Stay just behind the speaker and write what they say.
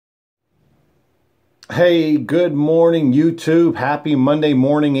Hey, good morning, YouTube. Happy Monday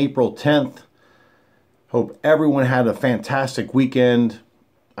morning, April 10th. Hope everyone had a fantastic weekend.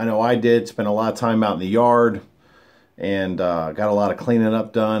 I know I did. Spent a lot of time out in the yard and got a lot of cleaning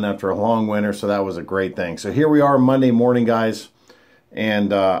up done after a long winter, so that was a great thing. So here we are Monday morning, guys,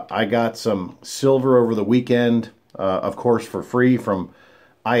 and I got some silver over the weekend, of course, for free from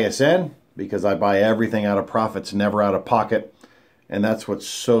ISN, because I buy everything out of profits, never out of pocket. And that's what's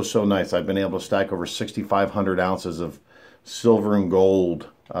so nice. I've been able to stack over 6,500 ounces of silver and gold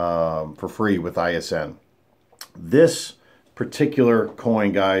for free with ISN. This particular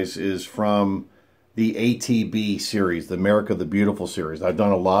coin, guys, is from the ATB series, the America the Beautiful series. I've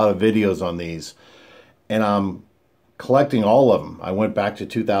done a lot of videos on these, and I'm collecting all of them. I went back to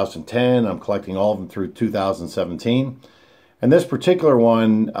 2010. I'm collecting all of them through 2017. And this particular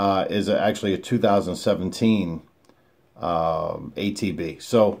one is actually a 2017 ATB.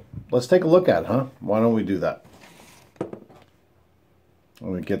 So let's take a look at it, huh? Why don't we do that?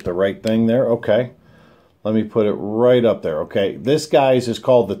 Let me get the right thing there. Okay. Let me put it right up there. Okay. This, guys, is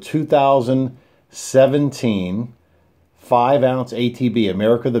called the 2017 5-ounce ATB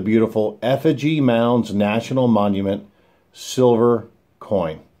America the Beautiful Effigy Mounds National Monument silver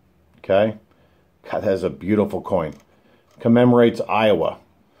coin. Okay. God, that is a beautiful coin. Commemorates Iowa.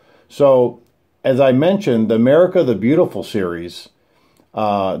 So, as I mentioned, the America the Beautiful series,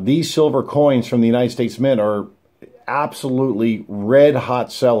 these silver coins from the United States Mint are absolutely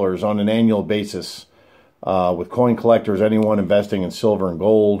red-hot sellers on an annual basis with coin collectors, anyone investing in silver and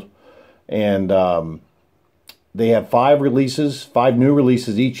gold. And they have 5 new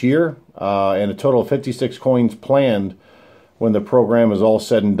releases each year, and a total of 56 coins planned when the program is all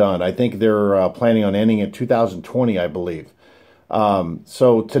said and done. I think they're planning on ending in 2020, I believe.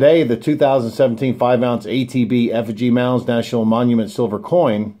 So today, the 2017 5-ounce ATB Effigy Mounds National Monument silver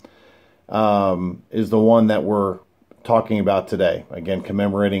coin is the one that we're talking about today. Again,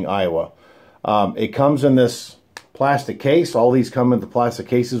 commemorating Iowa. It comes in this plastic case. All these come in the plastic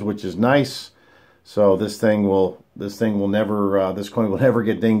cases, which is nice. So this coin will never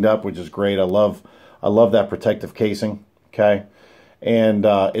get dinged up, which is great. I love that protective casing. Okay. And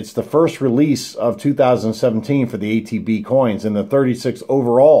it's the first release of 2017 for the ATB coins, and the 36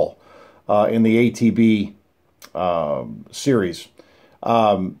 overall in the ATB series.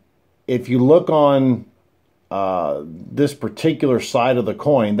 If you look on this particular side of the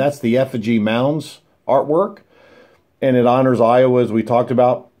coin, that's the Effigy Mounds artwork, and it honors Iowa, as we talked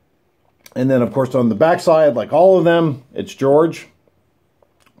about. And then, of course, on the back side, like all of them, it's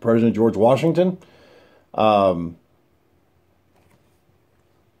President George Washington.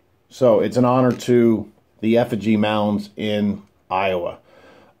 So it's an honor to the Effigy Mounds in Iowa.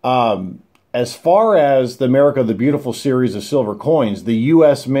 As far as the America the Beautiful series of silver coins, the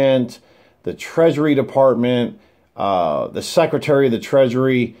U.S. Mint, the Treasury Department, the Secretary of the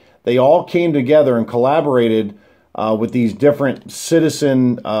Treasury, they all came together and collaborated with these different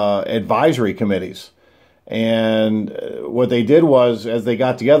citizen advisory committees. And what they did was, as they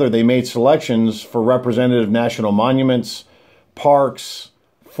got together, they made selections for representative national monuments, parks,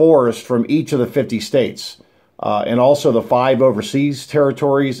 forests from each of the 50 states, and also the 5 overseas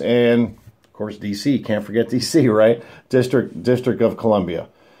territories, and of course D.C. Can't forget D.C., right? District of Columbia.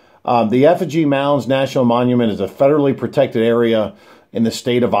 The Effigy Mounds National Monument is a federally protected area in the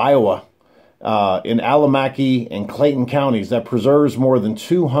state of Iowa, in Alamaki and Clayton counties, that preserves more than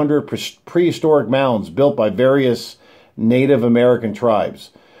 200 prehistoric mounds built by various Native American tribes.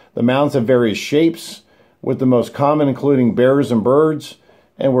 The mounds have various shapes, with the most common including bears and birds,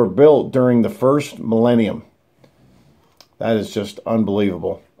 and were built during the first millennium. That is just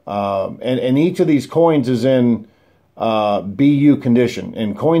unbelievable. And each of these coins is in BU condition.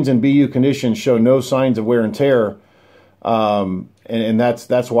 And coins in BU condition show no signs of wear and tear. And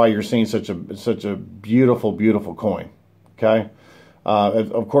that's why you're seeing such a beautiful coin. Okay.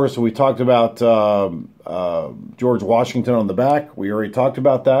 Of course, we talked about George Washington on the back. We already talked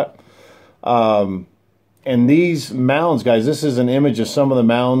about that. And these mounds, guys, this is an image of some of the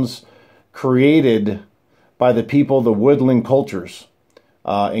mounds created by the people, the woodland cultures.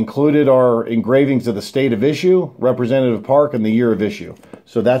 Included are engravings of the state of issue, representative park, and the year of issue.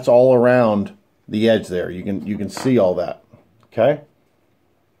 So that's all around the edge there. You can see all that. Okay?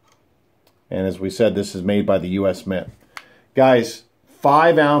 And as we said, this is made by the U.S. Mint. Guys,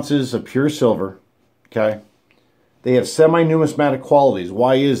 5 ounces of pure silver. Okay? They have semi-numismatic qualities.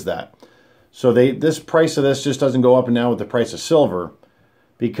 Why is that? So this price of this just doesn't go up and down with the price of silver,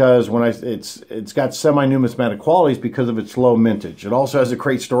 because it's got semi-numismatic qualities because of its low mintage. It also has a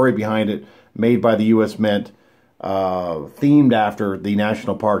great story behind it, made by the U.S. Mint, themed after the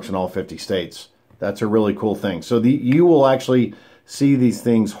national parks in all 50 states. That's a really cool thing. So you will actually see these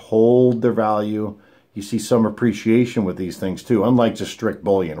things hold their value. You see some appreciation with these things too, unlike just strict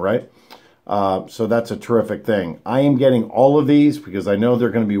bullion, right? So that's a terrific thing. I am getting all of these because I know they're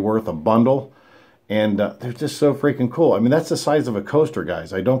going to be worth a bundle. And they're just so freaking cool. I mean, that's the size of a coaster,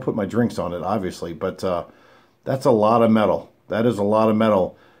 guys. I don't put my drinks on it, obviously, but that's a lot of metal. That is a lot of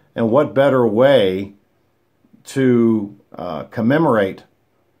metal. And what better way to commemorate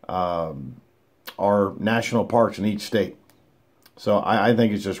our national parks in each state? So I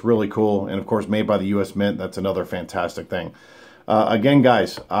think it's just really cool. And, of course, made by the U.S. Mint. That's another fantastic thing. Again,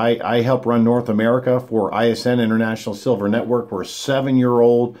 guys, I help run North America for ISN, International Silver Network. We're a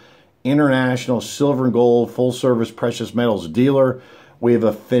 7-year-old international silver and gold full-service precious metals dealer. We have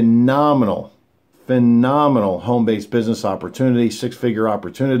a phenomenal home-based business opportunity, 6-figure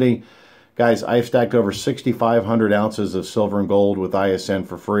opportunity. Guys, I've stacked over 6,500 ounces of silver and gold with ISN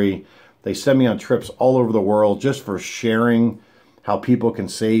for free. They send me on trips all over the world just for sharing how people can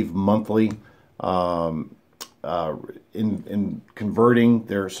save monthly in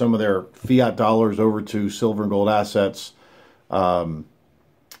converting some of their fiat dollars over to silver and gold assets.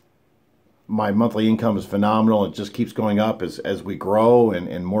 My monthly income is phenomenal. It just keeps going up as we grow,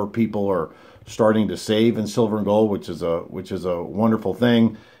 and more people are starting to save in silver and gold, which is a wonderful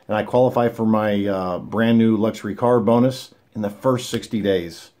thing. And I qualify for my brand new luxury car bonus in the first 60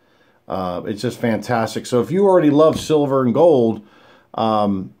 days. It's just fantastic. So if you already love silver and gold,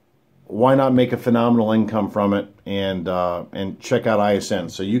 why not make a phenomenal income from it and check out ISN?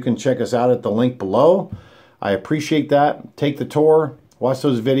 So you can check us out at the link below. I appreciate that. Take the tour. Watch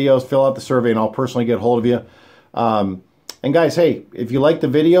those videos, fill out the survey, and I'll personally get a hold of you. And guys, hey, if you liked the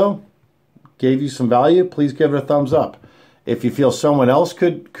video, gave you some value, please give it a thumbs up. If you feel someone else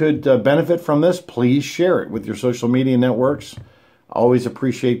could benefit from this, please share it with your social media networks. Always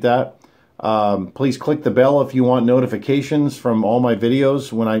appreciate that. Please click the bell if you want notifications from all my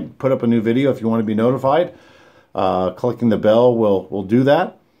videos. When I put up a new video, if you want to be notified, clicking the bell will do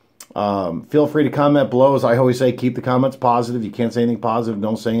that. Feel free to comment below. As I always say, keep the comments positive. You can't say anything positive,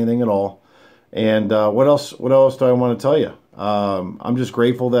 don't say anything at all. And what else do I want to tell you? I'm just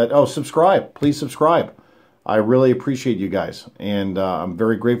grateful that, subscribe. Please subscribe. I really appreciate you guys. And I'm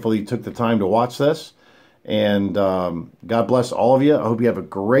very grateful that you took the time to watch this. And God bless all of you. I hope you have a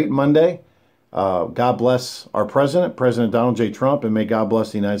great Monday. God bless our president, President Donald J. Trump, and may God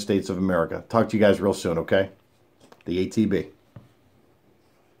bless the United States of America. Talk to you guys real soon, okay? The ATB.